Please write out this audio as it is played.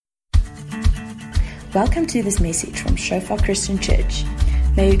Welcome to this message from Shofar Christian Church.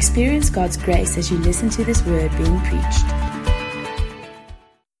 May you experience God's grace as you listen to this word being preached.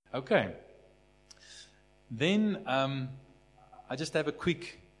 Okay. Then I just have a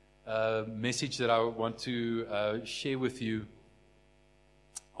quick message that I want to share with you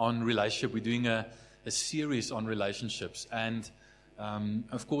on relationship. We're doing a series on relationships, and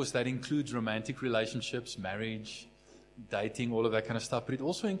of course that includes romantic relationships, marriage, dating, all of that kind of stuff, but it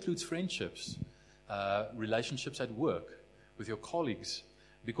also includes friendships, relationships at work with your colleagues,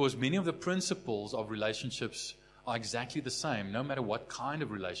 because many of the principles of relationships are exactly the same, no matter what kind of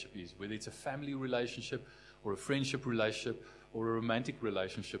relationship it is, whether it's a family relationship or a friendship relationship or a romantic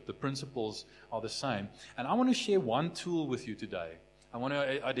relationship. The principles are the same. And I want to share one tool with you today. I want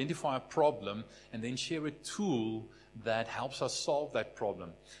to identify a problem and then share a tool that helps us solve that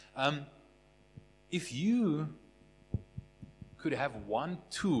problem. If you could have one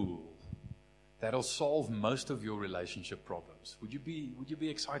tool that'll solve most of your relationship problems, would you be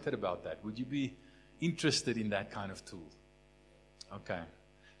excited about that? Would you be interested in that kind of tool? Okay.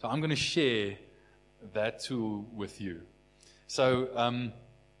 So I'm going to share that tool with you. So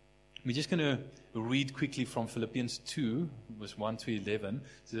we're just going to read quickly from Philippians 2, verse 1 to 11.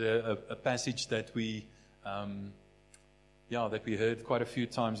 It's a passage that we heard quite a few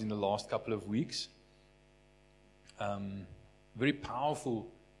times in the last couple of weeks. Very powerful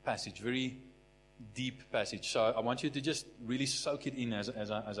passage, very deep passage. So I want you to just really soak it in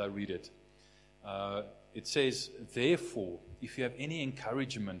as I read it. It says, "Therefore, if you have any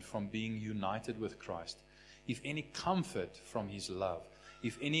encouragement from being united with Christ, if any comfort from His love,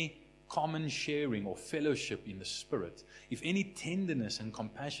 if any common sharing or fellowship in the Spirit, if any tenderness and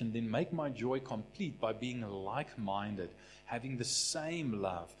compassion, then make my joy complete by being like-minded, having the same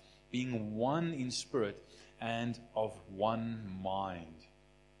love, being one in spirit and of one mind.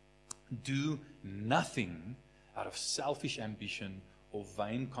 Do nothing out of selfish ambition or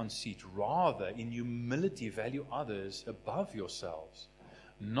vain conceit. Rather, in humility, value others above yourselves,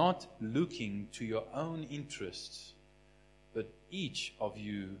 not looking to your own interests, but each of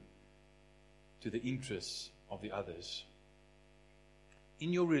you to the interests of the others.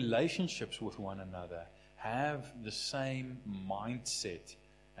 In your relationships with one another, have the same mindset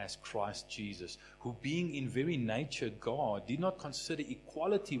as Christ Jesus, who being in very nature God, did not consider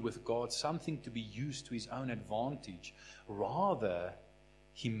equality with God something to be used to His own advantage. Rather,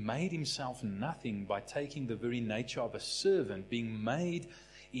 He made Himself nothing by taking the very nature of a servant, being made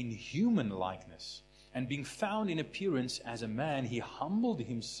in human likeness, and being found in appearance as a man, He humbled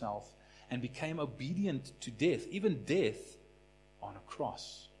Himself and became obedient to death, even death on a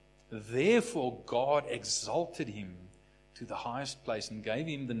cross. Therefore God exalted Him to the highest place and gave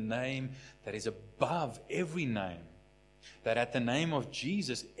Him the name that is above every name, that at the name of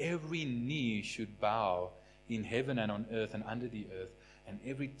Jesus every knee should bow in heaven and on earth and under the earth, and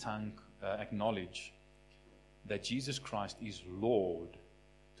every tongue acknowledge that Jesus Christ is Lord,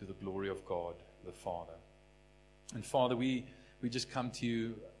 to the glory of God the Father." And Father, we just come to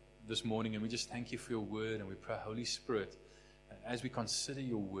You this morning and we just thank You for Your word, and we pray, Holy Spirit, as we consider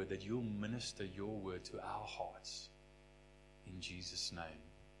Your word, that You'll minister Your word to our hearts. In Jesus' name.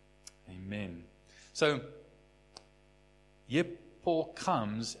 Amen. So, here Paul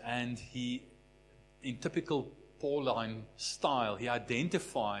comes and he, in typical Pauline style, he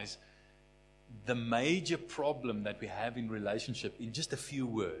identifies the major problem that we have in relationship in just a few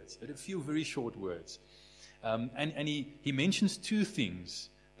words, a few very short words. And he mentions two things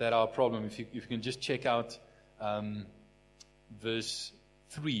that are a problem. If you can just check out verse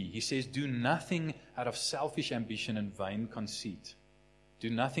 3, he says, "Do nothing out of selfish ambition and vain conceit." Do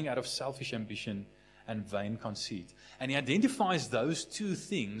nothing out of selfish ambition and vain conceit. And he identifies those two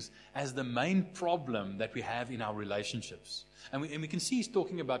things as the main problem that we have in our relationships. And we can see he's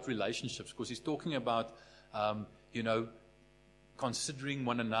talking about relationships because he's talking about, considering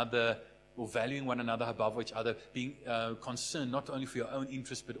one another or valuing one another above each other, being concerned not only for your own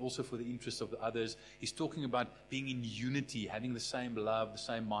interest but also for the interests of the others. He's talking about being in unity, having the same love, the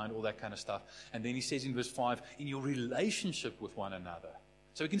same mind, all that kind of stuff. And then he says in verse 5, in your relationship with one another.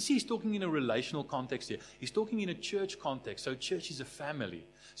 So we can see he's talking in a relational context here. He's talking in a church context. So church is a family.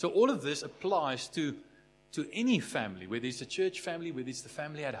 So all of this applies to any family, whether it's a church family, whether it's the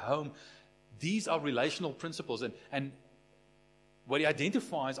family at home. These are relational principles. And what he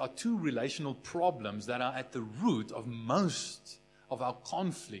identifies are two relational problems that are at the root of most of our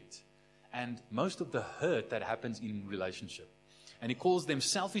conflict and most of the hurt that happens in relationship. And he calls them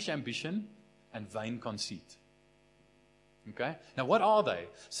selfish ambition and vain conceit. Okay? Now, what are they?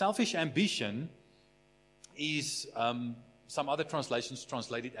 Selfish ambition is some other translations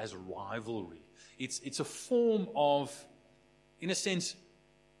translate it as rivalry. It's a form of, in a sense,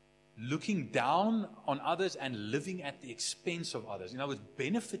 looking down on others and living at the expense of others. In other words,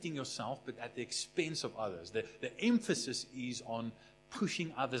 benefiting yourself, but at the expense of others. The emphasis is on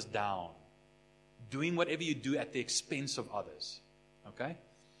pushing others down, doing whatever you do at the expense of others. Okay?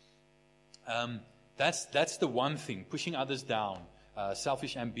 That's the one thing, pushing others down,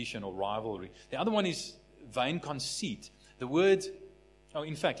 selfish ambition or rivalry. The other one is vain conceit. The word,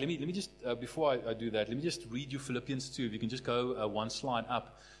 in fact, let me just, before I do that, let me just read you Philippians 2. If you can just go one slide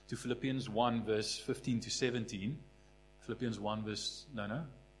up to Philippians 1, verse 15 to 17. Philippians 1, verse,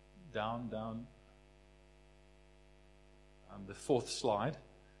 down. The fourth slide.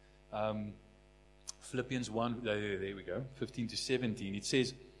 Philippians 1, there we go, 15 to 17. It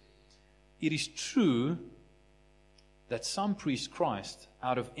says, "It is true that some preach Christ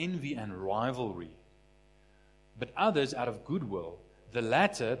out of envy and rivalry, but others out of goodwill. The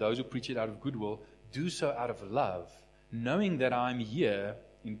latter, those who preach it out of goodwill, do so out of love, knowing that I am here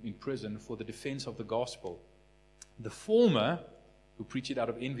in prison for the defense of the gospel. The former, who preach it out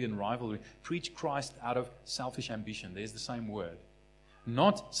of envy and rivalry, preach Christ out of selfish ambition." There's the same word.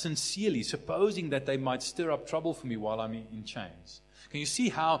 "Not sincerely, supposing that they might stir up trouble for me while I'm in chains." Can you see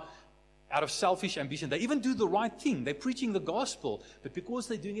how out of selfish ambition, they even do the right thing. They're preaching the gospel, but because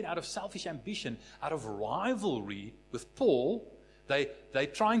they're doing it out of selfish ambition, out of rivalry with Paul, they're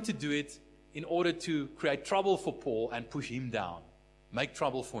trying to do it in order to create trouble for Paul and push him down, make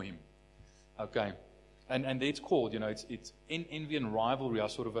trouble for him. Okay, and it's called, it's envy and rivalry are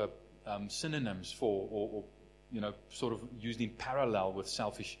sort of synonyms for, or sort of used in parallel with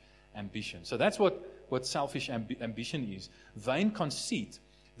selfish ambition. So that's what selfish ambition is. Vain conceit.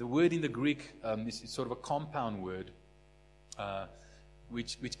 The word in the Greek is sort of a compound word,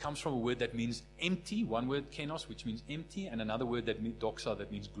 which comes from a word that means empty. One word, kenos, which means empty, and another word that means doxa, that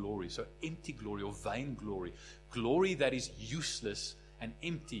means glory. So empty glory or vain glory. Glory that is useless and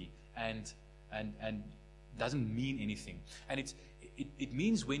empty and doesn't mean anything. And it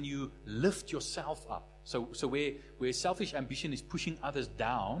means when you lift yourself up. So where selfish ambition is pushing others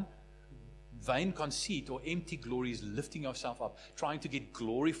down, vain conceit or empty glory is lifting yourself up, trying to get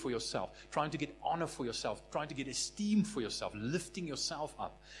glory for yourself, trying to get honor for yourself, trying to get esteem for yourself, lifting yourself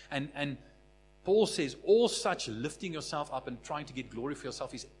up. And Paul says all such lifting yourself up and trying to get glory for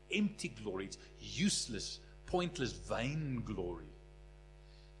yourself is empty glory. It's useless, pointless, vain glory.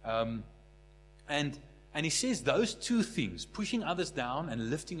 And he says those two things, pushing others down and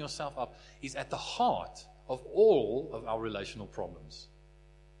lifting yourself up, is at the heart of all of our relational problems.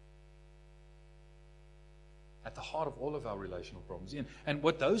 At the heart of all of our relational problems. And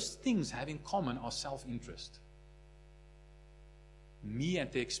what those things have in common are self-interest. Me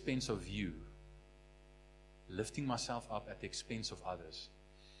at the expense of you. Lifting myself up at the expense of others.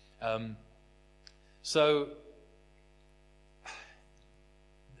 So,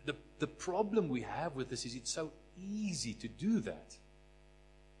 the problem we have with this is it's so easy to do that.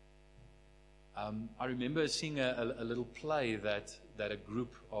 I remember seeing a little play that a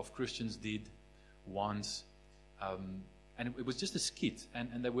group of Christians did once. And it was just a skit,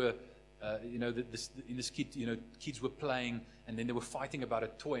 and they were, in the skit, kids were playing, and then they were fighting about a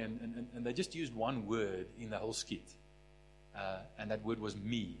toy, and they just used one word in the whole skit, and that word was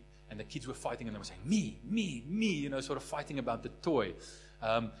me, and the kids were fighting, and they were saying me, sort of fighting about the toy,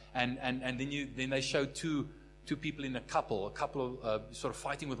 and then they showed two people in a couple sort of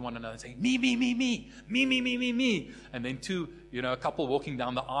fighting with one another, saying me, and then a couple walking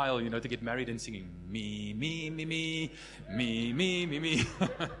down the aisle, to get married and singing me.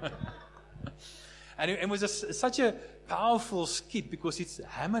 And it was such a powerful skit because it's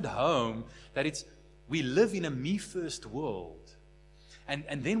hammered home that we live in a me first world,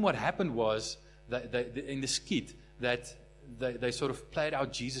 and then what happened was that in the skit that they sort of played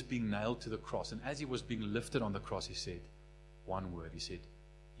out Jesus being nailed to the cross. And as he was being lifted on the cross, he said one word. He said,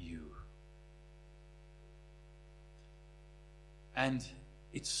 you. And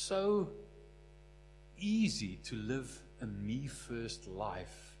it's so easy to live a me-first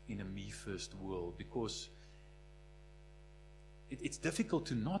life in a me-first world because it's difficult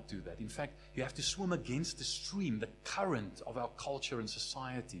to not do that. In fact, you have to swim against the stream, the current of our culture and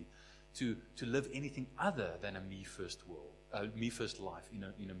society to live anything other than a me-first world. Me-first life in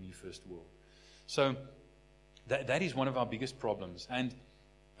a me-first world. So that is one of our biggest problems. And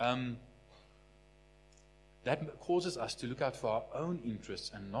that causes us to look out for our own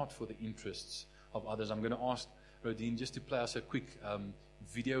interests and not for the interests of others. I'm going to ask Rodine just to play us a quick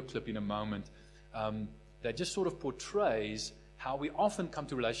video clip in a moment that just sort of portrays how we often come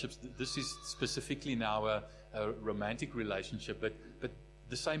to relationships. This is specifically now a romantic relationship, but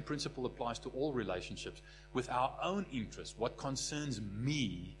the same principle applies to all relationships. With our own interests, what concerns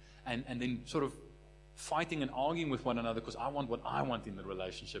me, and then sort of fighting and arguing with one another because I want what I want in the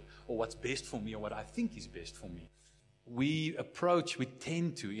relationship, or what's best for me, or what I think is best for me. We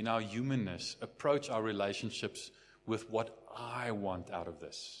tend to, in our humanness, approach our relationships with what I want out of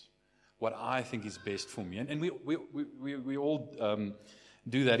this, what I think is best for me. And we all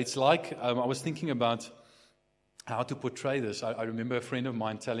do that. It's like, I was thinking about how to portray this. I remember a friend of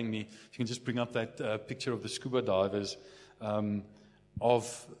mine telling me, if you can just bring up that picture of the scuba divers,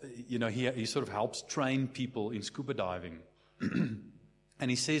 he sort of helps train people in scuba diving. And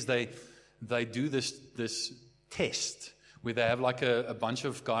he says they do this test where they have like a bunch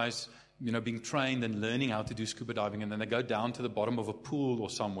of guys, being trained and learning how to do scuba diving, and then they go down to the bottom of a pool or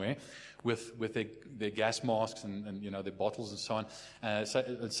somewhere with their gas masks and their bottles and so on.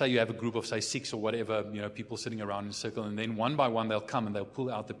 Say you have a group of, say, 6 or whatever, people sitting around in a circle, and then one by one they'll come and they'll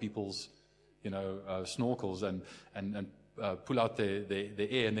pull out the people's, snorkels and pull out the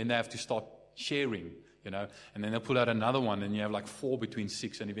air, and then they have to start sharing, and then they'll pull out another one, and you have like 4 between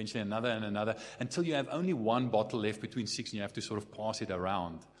 6, and eventually another and another, until you have only one bottle left between 6, and you have to sort of pass it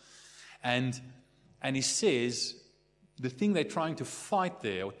around. And he says the thing they're trying to fight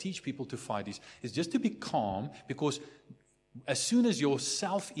there, or teach people to fight, is just to be calm, because as soon as your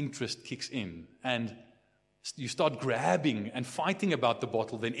self-interest kicks in and you start grabbing and fighting about the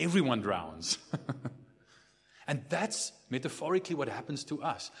bottle, then everyone drowns. And that's metaphorically what happens to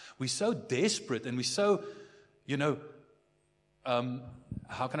us. We're so desperate, and we're so,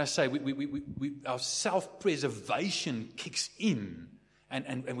 how can I say, our self-preservation kicks in,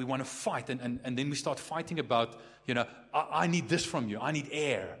 and we want to fight, and then we start fighting about, I need this from you, I need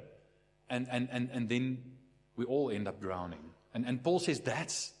air, and then we all end up drowning. And Paul says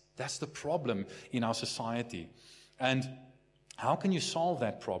that's the problem in our society. And how can you solve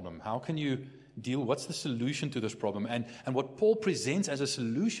that problem? How can you what's the solution to this problem? And what Paul presents as a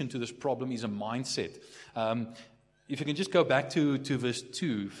solution to this problem is a mindset. If you can just go back to verse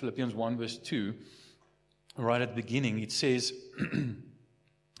 2, Philippians 1 verse 2, right at the beginning, it says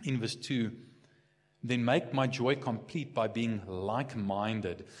in verse 2, then make my joy complete by being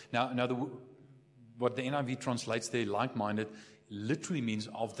like-minded. Now what the NIV translates there, like-minded, literally means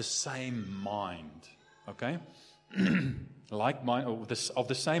of the same mind. Okay? Like mind, or of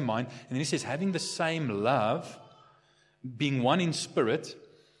the same mind. And then he says, having the same love, being one in spirit,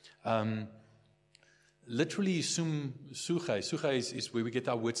 literally suche is where we get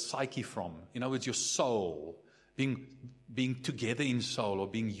our word psyche from. In other words, your soul, being together in soul, or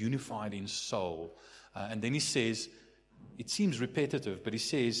being unified in soul. And then he says, it seems repetitive, but he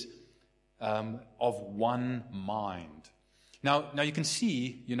says, of one mind. Now you can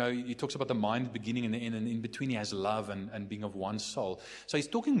see, he talks about the mind, the beginning and the end, and in between he has love and being of one soul. So he's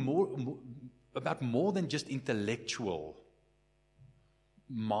talking about more than just intellectual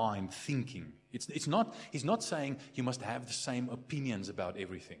mind thinking. He's not saying you must have the same opinions about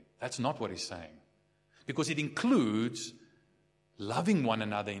everything. That's not what he's saying. Because it includes loving one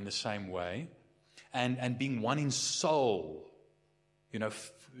another in the same way and being one in soul,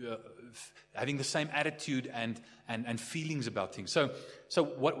 having the same attitude and feelings about things. So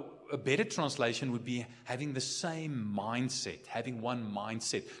what a better translation would be having the same mindset, having one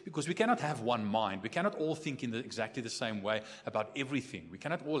mindset. Because we cannot have one mind. We cannot all think in exactly the same way about everything. We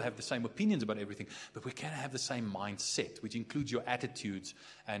cannot all have the same opinions about everything. But we can have the same mindset, which includes your attitudes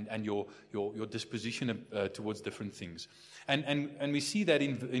and your disposition towards different things. And we see that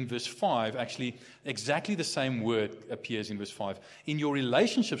in verse 5, actually, exactly the same word appears in verse 5. In your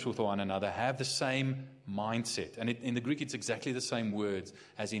relationships with one another, have the same mindset. And in the Greek, it's exactly the same words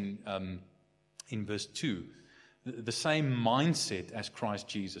as in verse 2. The same mindset as Christ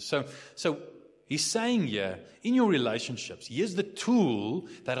Jesus. So he's saying here, in your relationships, here's the tool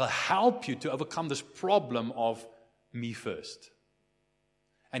that'll help you to overcome this problem of me first.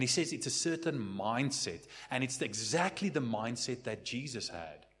 And he says it's a certain mindset. And it's exactly the mindset that Jesus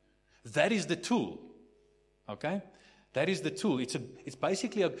had. That is the tool. Okay? That is the tool. It's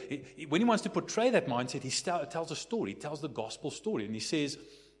basically, when he wants to portray that mindset, he tells a story. He tells the gospel story. And he says,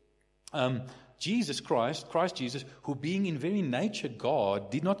 Christ Jesus, who being in very nature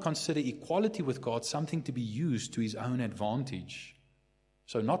God, did not consider equality with God something to be used to his own advantage.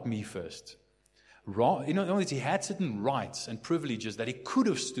 So not me first. In other words, he had certain rights and privileges that he could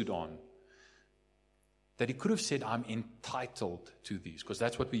have stood on. That he could have said, I'm entitled to these. Because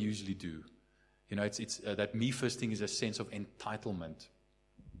that's what we usually do. It's that me first thing is a sense of entitlement.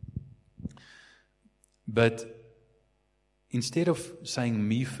 But instead of saying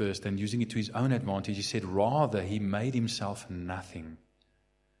me first and using it to his own advantage, he said, rather, he made himself nothing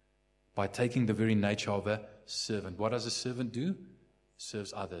by taking the very nature of a servant. What does a servant do?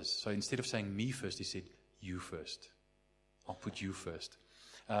 Serves others. So instead of saying me first, he said, you first. I'll put you first.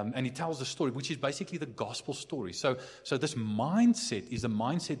 And he tells the story, which is basically the gospel story. So this mindset is a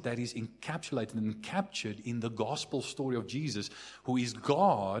mindset that is encapsulated and captured in the gospel story of Jesus, who is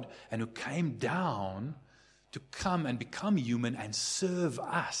God and who came down to come and become human and serve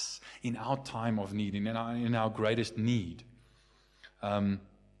us in our time of need, in our greatest need.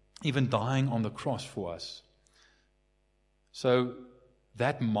 Even dying on the cross for us. So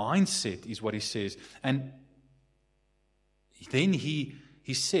that mindset is what he says. And then he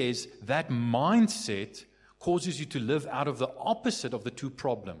says that mindset causes you to live out of the opposite of the two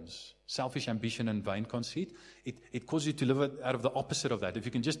problems, selfish ambition and vain conceit. It causes you to live out of the opposite of that. If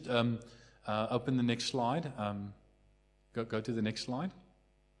you can just open the next slide. Go to the next slide.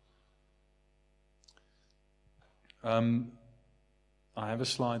 I have a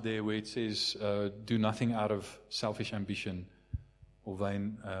slide there where it says, do nothing out of selfish ambition or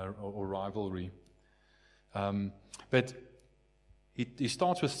vain or rivalry. But he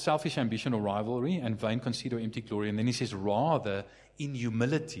starts with selfish ambition or rivalry and vain conceit or empty glory. And then he says, rather, in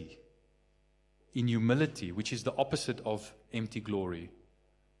humility, which is the opposite of empty glory.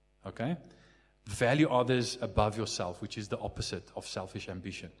 Okay? Value others above yourself, which is the opposite of selfish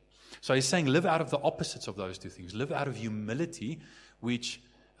ambition. So he's saying live out of the opposites of those two things. Live out of humility, which,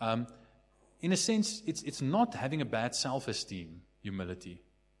 in a sense, it's not having a bad self-esteem, humility.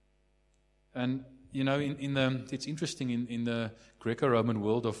 And, you know, it's interesting, in the Greco-Roman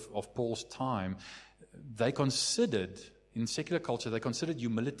world of Paul's time, they considered, in secular culture, they considered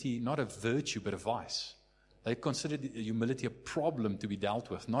humility not a virtue, but a vice. They considered humility a problem to be dealt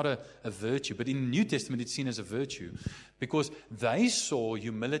with, not a virtue. But in the New Testament, it's seen as a virtue because they saw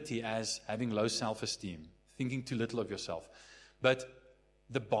humility as having low self-esteem, thinking too little of yourself. But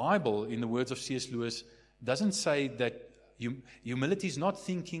the Bible, in the words of C.S. Lewis, doesn't say that humility is not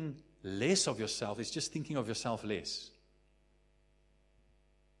thinking less of yourself, it's just thinking of yourself less.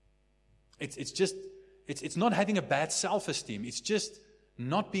 It's not having a bad self-esteem, it's just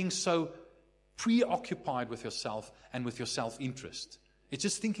not being so preoccupied with yourself and with your self-interest. It's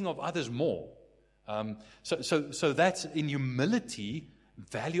just thinking of others more. So that's in humility,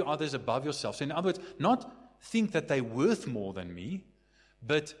 value others above yourself. So in other words, not think that they're worth more than me,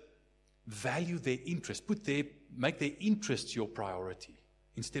 but value their interest. Make their interests your priority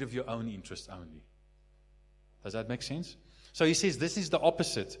instead of your own interest only. Does that make sense? So he says this is the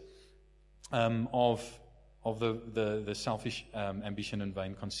opposite of the selfish ambition and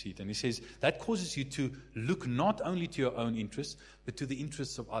vain conceit. And he says that causes you to look not only to your own interests, but to the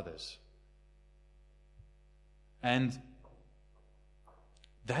interests of others. And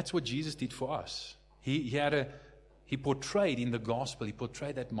that's what Jesus did for us. He portrayed in the gospel, he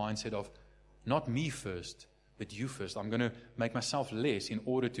portrayed that mindset of not me first, but you first. I'm going to make myself less in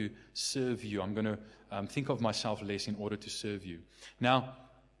order to serve you. I'm going to think of myself less in order to serve you. Now,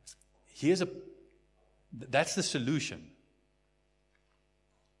 that's the solution.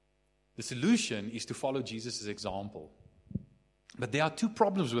 The solution is to follow Jesus' example. But there are two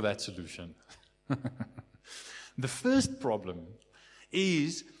problems with that solution. The first problem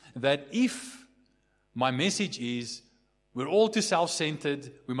is that if my message is we're all too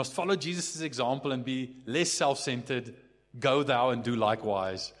self-centered, we must follow Jesus' example and be less self-centered, go thou and do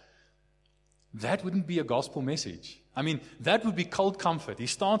likewise, that wouldn't be a gospel message. I mean, that would be cold comfort. He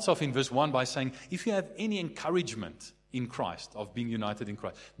starts off in verse 1 by saying, if you have any encouragement in Christ, of being united in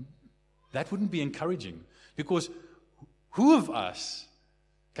Christ, that wouldn't be encouraging. Because who of us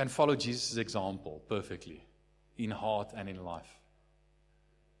can follow Jesus' example perfectly, in heart and in life?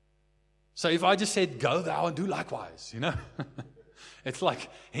 So if I just said, go thou and do likewise, it's like,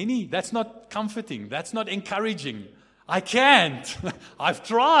 that's not comforting, that's not encouraging. I can't. I've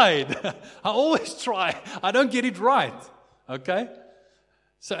tried. I always try. I don't get it right. Okay?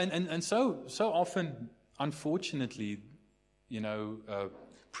 So and so often, unfortunately,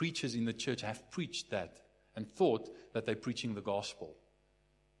 preachers in the church have preached that and thought that they're preaching the gospel.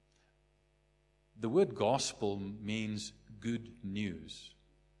 The word gospel means good news,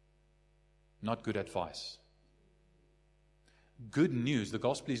 not good advice. Good news. The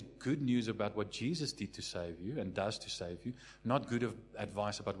gospel is good news about what Jesus did to save you and does to save you, not good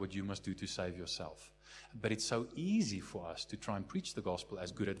advice about what you must do to save yourself. But it's so easy for us to try and preach the gospel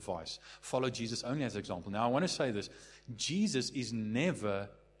as good advice. Follow Jesus only as example. Now, I want to say this. Jesus is never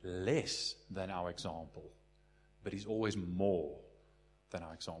less than our example, but he's always more than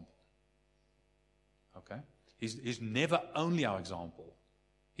our example. Okay? He's never only our example.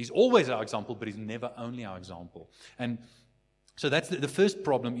 He's always our example, but he's never only our example. And so that's the first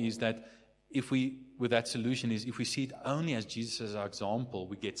problem is that with that solution if we see it only as Jesus as our example,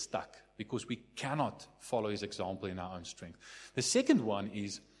 we get stuck because we cannot follow his example in our own strength. The second one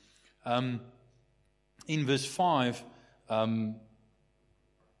is in verse 5,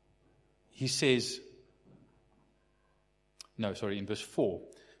 he says, in verse 4.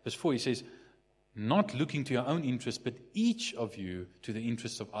 Verse 4 he says, not looking to your own interest, but each of you to the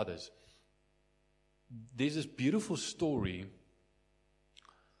interests of others. There's this beautiful story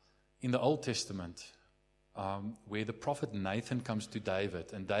in the Old Testament where the prophet Nathan comes to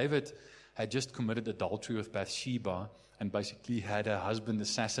David, and David had just committed adultery with Bathsheba and basically had her husband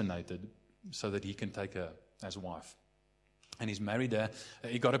assassinated so that he can take her as wife. And he's married her.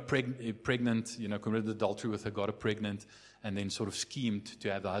 He got her pregnant, committed adultery with her, got her pregnant, and then sort of schemed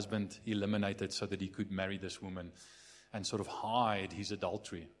to have the husband eliminated so that he could marry this woman and sort of hide his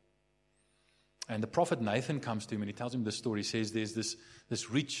adultery. And the prophet Nathan comes to him and he tells him the story. He says there's this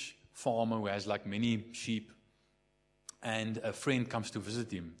rich farmer who has like many sheep, and a friend comes to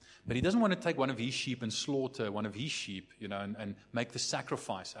visit him. But he doesn't want to take one of his sheep and slaughter one of his sheep, and make the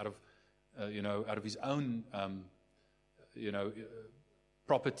sacrifice out of his own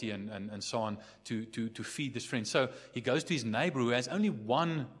property and so on to feed this friend. So he goes to his neighbor who has only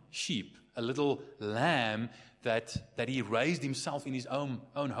one sheep, a little lamb that he raised himself in his own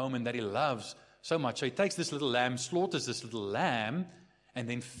home and that he loves so much. So he takes this little lamb, slaughters this little lamb, and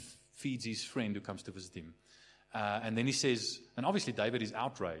then feeds his friend who comes to visit him. And then he says, and obviously David is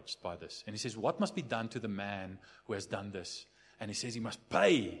outraged by this, and he says, what must be done to the man who has done this? And he says he must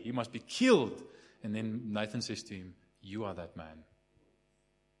pay, he must be killed. And then Nathan says to him, you are that man.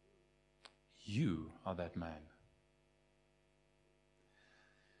 You are that man.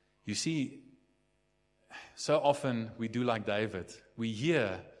 You see, so often we do like David. We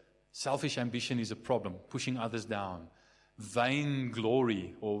hear selfish ambition is a problem, pushing others down. Vain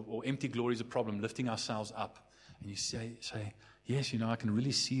glory or empty glory is a problem, lifting ourselves up. And you say, yes, I can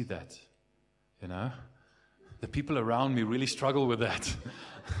really see that. The people around me really struggle with that.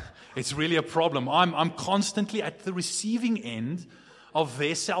 It's really a problem. I'm constantly at the receiving end of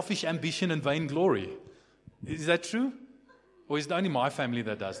their selfish ambition and vain glory. Is that true? Or is it only my family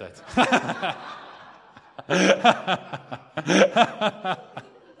that does that?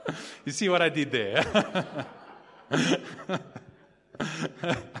 You see what I did there?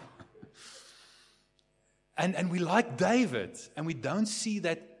 And we like David, and we don't see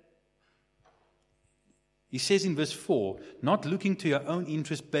that. He says in verse 4, not looking to your own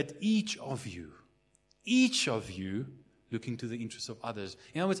interest, but each of you looking to the interests of others.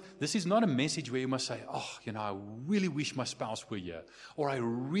 In other words, this is not a message where you must say, I really wish my spouse were here, or I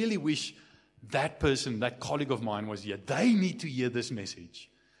really wish that person, that colleague of mine was here. They need to hear this message.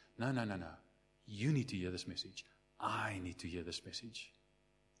 No. You need to hear this message. I need to hear this message.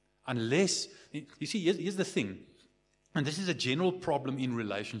 Unless, you see, here's the thing, and this is a general problem in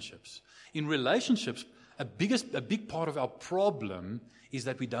relationships. In relationships, a big part of our problem is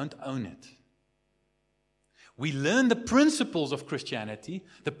that we don't own it. We learn the principles of Christianity,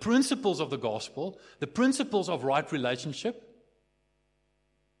 the principles of the gospel, the principles of right relationship,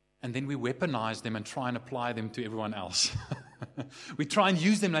 and then we weaponize them and try and apply them to everyone else. We try and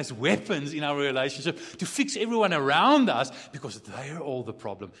use them as weapons in our relationship to fix everyone around us because they're all the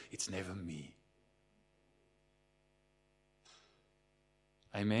problem. It's never me.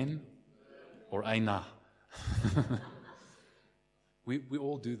 Amen? Or Aina. We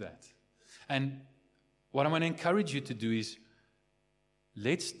all do that. And what I'm going to encourage you to do is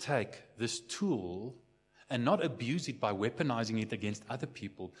let's take this tool and not abuse it by weaponizing it against other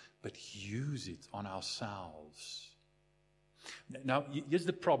people, but use it on ourselves. Now, here's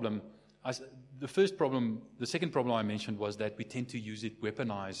the problem. The second problem I mentioned was that we tend to use it,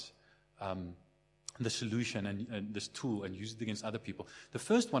 weaponize the solution and this tool and use it against other people. The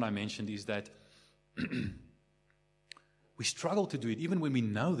first one I mentioned is that we struggle to do it. Even when we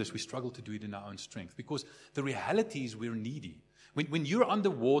know this, we struggle to do it in our own strength because the reality is we're needy. When you're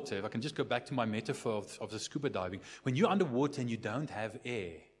underwater, if I can just go back to my metaphor of the scuba diving, when you're underwater and you don't have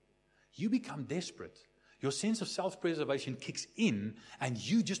air, you become desperate. Your sense of self-preservation kicks in, and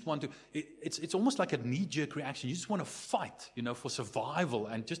you just want to, it's almost like a knee-jerk reaction. You just want to fight, for survival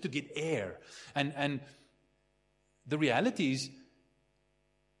and just to get air. And the reality is,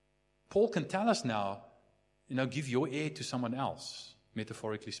 Paul can tell us now, give your air to someone else,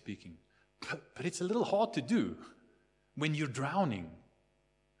 metaphorically speaking. But it's a little hard to do when you're drowning.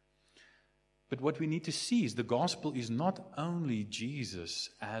 But what we need to see is the gospel is not only Jesus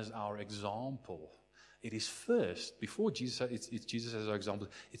as our example, it is first, before Jesus, it's Jesus as our example,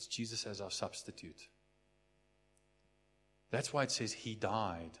 it's Jesus as our substitute. That's why it says He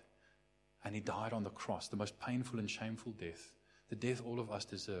died, and He died on the cross, the most painful and shameful death, the death all of us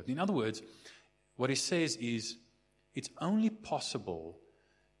deserved. In other words, what He says is, it's only possible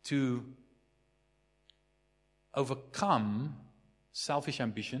to overcome selfish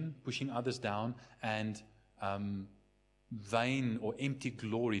ambition, pushing others down, and vain or empty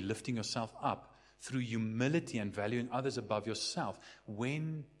glory, lifting yourself up through humility and valuing others above yourself,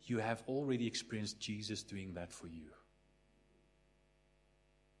 when you have already experienced Jesus doing that for you.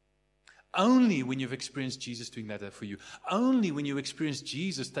 Only when you've experienced Jesus doing that for you, only when you experience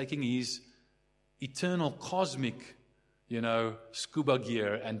Jesus taking His eternal cosmic, scuba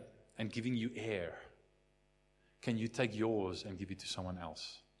gear and giving you air, can you take yours and give it to someone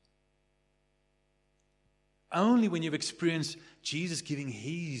else. Only when you've experienced Jesus giving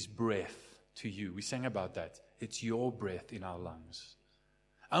His breath to you. We sang about that. It's your breath in our lungs.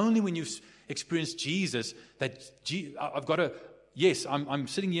 Only when you've experienced Jesus that I'm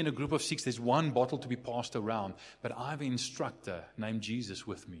sitting here in a group of 6. There's one bottle to be passed around, but I have an instructor named Jesus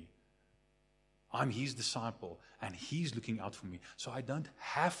with me. I'm His disciple, and He's looking out for me. So I don't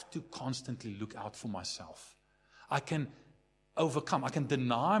have to constantly look out for myself. I can overcome. I can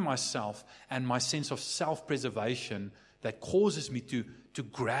deny myself and my sense of self-preservation that causes me to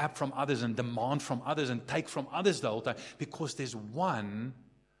grab from others and demand from others and take from others the whole time, because there's one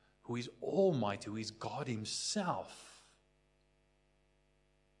who is almighty, who is God Himself,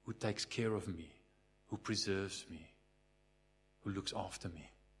 who takes care of me, who preserves me, who looks after me.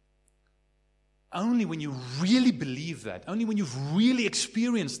 Only when you really believe that, only when you've really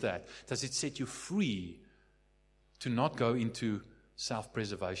experienced that, does it set you free to not go into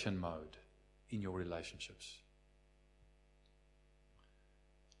self-preservation mode in your relationships.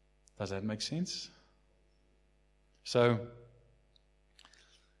 Does that make sense? So,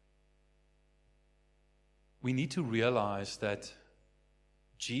 we need to realize that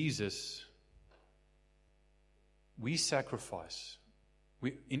Jesus, we sacrifice.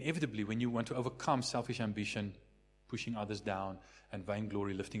 Inevitably, when you want to overcome selfish ambition, pushing others down, and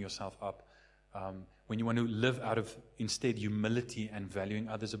vainglory, lifting yourself up, when you want to live out of, instead, humility and valuing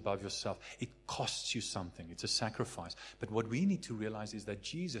others above yourself, it costs you something. It's a sacrifice. But what we need to realize is that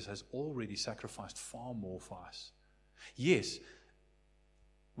Jesus has already sacrificed far more for us. Yes,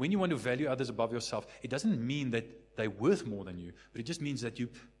 when you want to value others above yourself, it doesn't mean that they're worth more than you, but it just means that you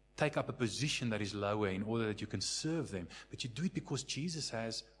take up a position that is lower in order that you can serve them. But you do it because Jesus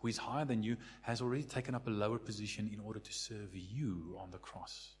who is higher than you, has already taken up a lower position in order to serve you on the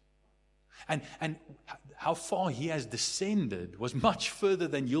cross. And how far He has descended was much further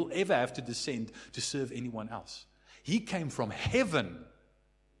than you'll ever have to descend to serve anyone else. He came from heaven.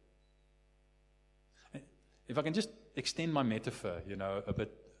 If I can just extend my metaphor,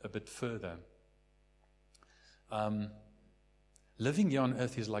 a bit further. Living here on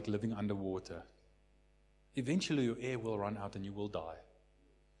earth is like living underwater. Eventually your air will run out and you will die.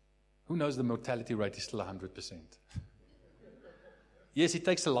 Who knows, the mortality rate is still 100%. Yes, it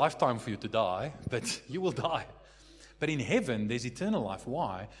takes a lifetime for you to die, but you will die. But in heaven, there's eternal life.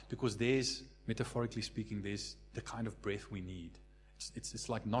 Why? Because there's, metaphorically speaking, there's the kind of breath we need. It's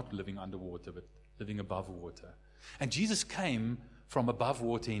like not living underwater, but living above water. And Jesus came from above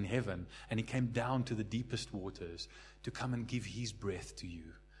water in heaven, and He came down to the deepest waters to come and give His breath to you,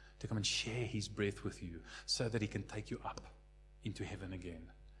 to come and share His breath with you, so that He can take you up into heaven again.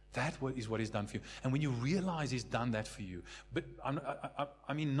 That is what He's done for you. And when you realize He's done that for you, but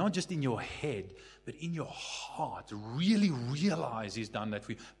I mean not just in your head, but in your heart, really realize He's done that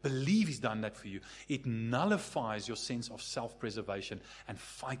for you, believe He's done that for you, it nullifies your sense of self-preservation and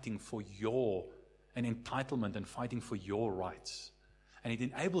fighting for an entitlement and fighting for your rights. And it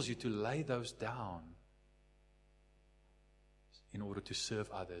enables you to lay those down in order to serve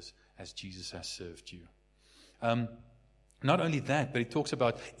others as Jesus has served you. Not only that, but it talks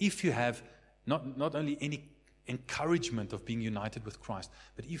about if you have not only any encouragement of being united with Christ,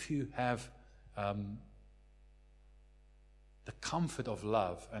 but if you have the comfort of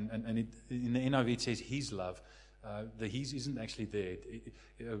love, and in the NIV it says His love. The His isn't actually there.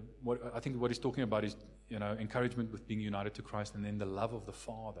 I think what he's talking about is encouragement with being united to Christ, and then the love of the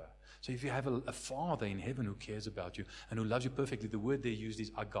Father. So if you have a Father in heaven who cares about you and who loves you perfectly, the word there used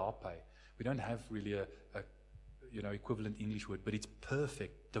is agape. We don't have really a equivalent English word, but it's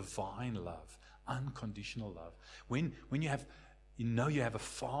perfect, divine love, unconditional love. When you have a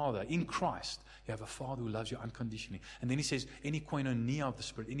Father in Christ, you have a Father who loves you unconditionally. And then he says, any koinonia of the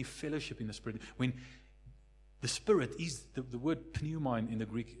Spirit, any fellowship in the Spirit, when The Spirit is, the word pneuma in the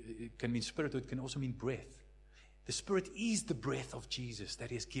Greek, it can mean spirit, or it can also mean breath. The Spirit is the breath of Jesus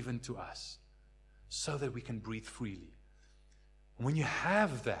that is given to us so that we can breathe freely. And when you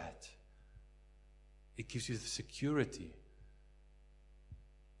have that, it gives you the security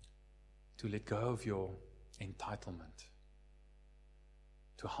to let go of your entitlement,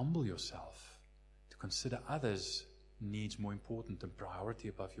 to humble yourself, to consider others' needs more important and priority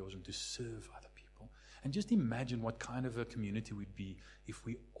above yours, and to serve other people. And just imagine what kind of a community we'd be if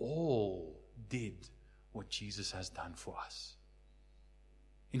we all did what Jesus has done for us.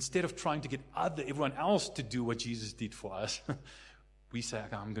 Instead of trying to get everyone else to do what Jesus did for us, we say,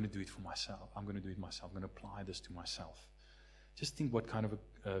 okay, I'm going to do it for myself. I'm going to do it myself. I'm going to apply this to myself. Just think what kind of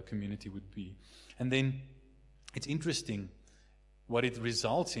a community would be. And then it's interesting what it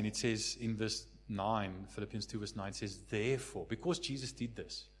results in. It says in verse 9, Philippians 2 verse 9 says, therefore, because Jesus did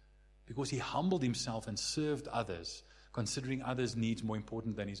this, because he humbled himself and served others, considering others' needs more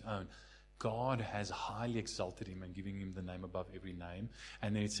important than his own, God has highly exalted him and giving him the name above every name.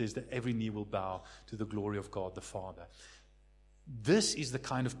 And then it says that every knee will bow to the glory of God the Father. This is the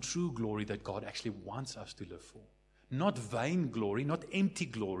kind of true glory that God actually wants us to live for. Not vain glory, not empty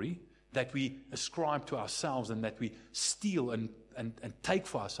glory that we ascribe to ourselves and that we steal and take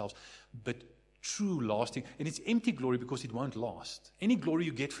for ourselves, but true, lasting. And it's empty glory because it won't last. Any glory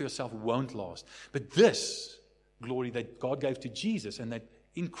you get for yourself won't last. But this glory that God gave to Jesus and that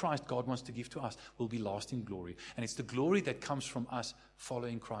in Christ God wants to give to us will be lasting glory. And it's the glory that comes from us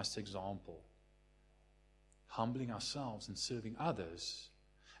following Christ's example, humbling ourselves and serving others.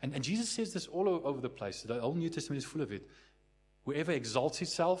 And Jesus says this all over the place. The whole New Testament is full of it. Whoever exalts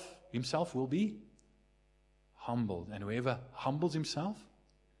himself will be humbled. And whoever humbles himself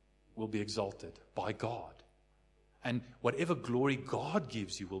will be exalted by God. And whatever glory God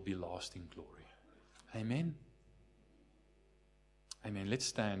gives you will be lasting glory. Amen. Amen. Let's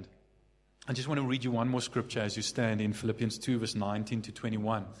stand. I just want to read you one more scripture as you stand in Philippians 2 verse 19 to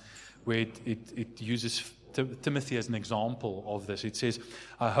 21, where it uses Timothy as an example of this. It says,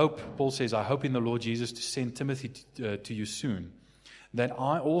 Paul says, I hope in the Lord Jesus to send Timothy to you soon, that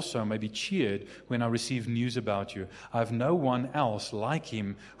I also may be cheered when I receive news about you. I have no one else like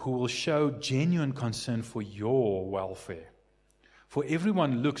him who will show genuine concern for your welfare. For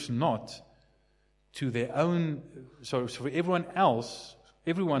everyone looks not to their own, so for everyone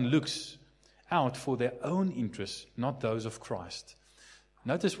looks out for their own interests, not those of Christ.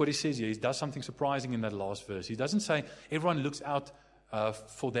 Notice what he says here. He does something surprising in that last verse. He doesn't say everyone looks out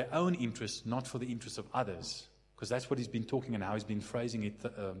for their own interests, not for the interests of others, because that's what he's been talking and how he's been phrasing it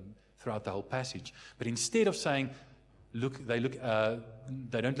throughout the whole passage. But instead of saying, they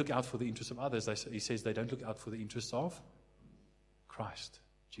don't look out for the interests of others, he says they don't look out for the interests of Christ,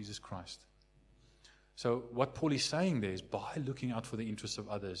 Jesus Christ. So what Paul is saying there is, by looking out for the interests of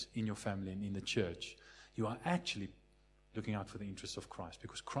others in your family and in the church, you are actually looking out for the interests of Christ,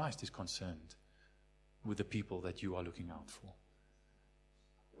 because Christ is concerned with the people that you are looking out for.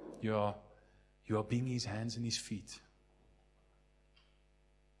 You are being his hands and his feet.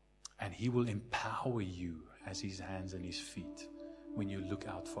 And he will empower you as his hands and his feet when you look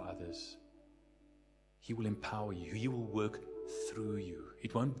out for others. He will empower you. He will work through you.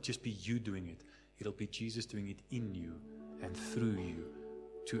 It won't just be you doing it. It'll be Jesus doing it in you and through you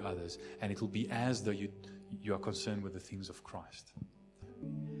to others. And it will be as though you are concerned with the things of Christ.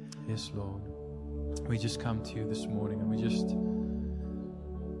 Yes, Lord. We just come to you this morning and we just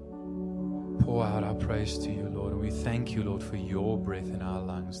pour out our praise to you, Lord. And we thank you, Lord, for your breath in our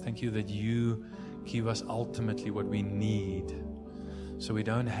lungs. Thank you that you give us ultimately what we need, so we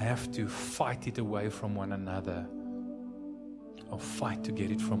don't have to fight it away from one another or fight to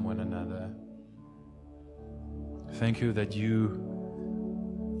get it from one another. Thank you that you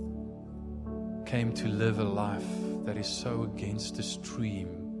came to live a life that is so against the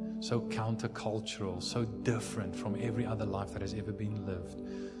stream, so countercultural, so different from every other life that has ever been lived,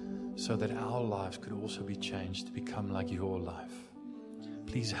 so that our lives could also be changed to become like your life.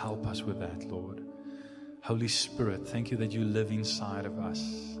 Please help us with that, Lord. Holy Spirit, thank you that you live inside of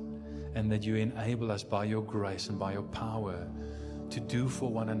us and that you enable us by your grace and by your power to do for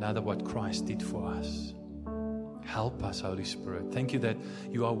one another what Christ did for us. Help us, Holy Spirit. Thank you that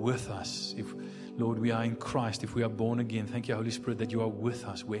you are with us. If, Lord, we are in Christ, if we are born again, thank you, Holy Spirit, that you are with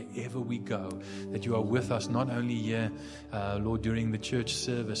us wherever we go, that you are with us not only here, Lord, during the church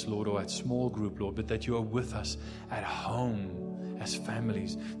service, Lord, or at small group, Lord, but that you are with us at home as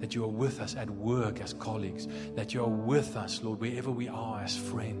families, that you are with us at work as colleagues, that you are with us, Lord, wherever we are as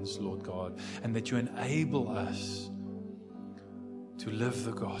friends, Lord God, and that you enable us to live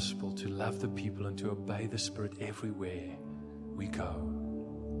the gospel, to love the people, and to obey the Spirit everywhere we go.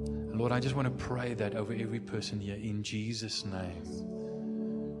 And Lord, I just want to pray that over every person here in Jesus' name,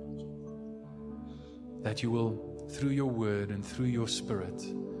 that you will, through your word and through your Spirit,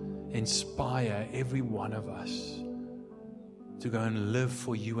 inspire every one of us to go and live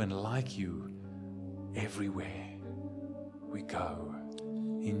for you and like you everywhere we go,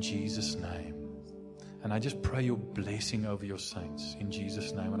 in Jesus' name. And I just pray your blessing over your saints in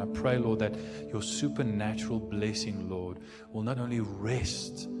Jesus' name. And I pray, Lord, that your supernatural blessing, Lord, will not only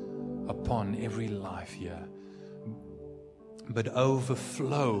rest upon every life here, but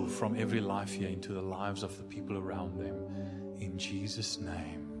overflow from every life here into the lives of the people around them. In Jesus'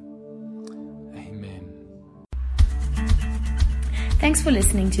 name, amen. Thanks for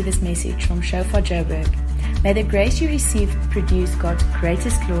listening to this message from Shofar Joburg. May the grace you receive produce God's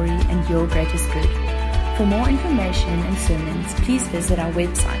greatest glory and your greatest good. For more information and sermons, please visit our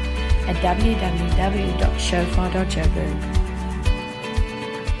website at www.shofar.joburg.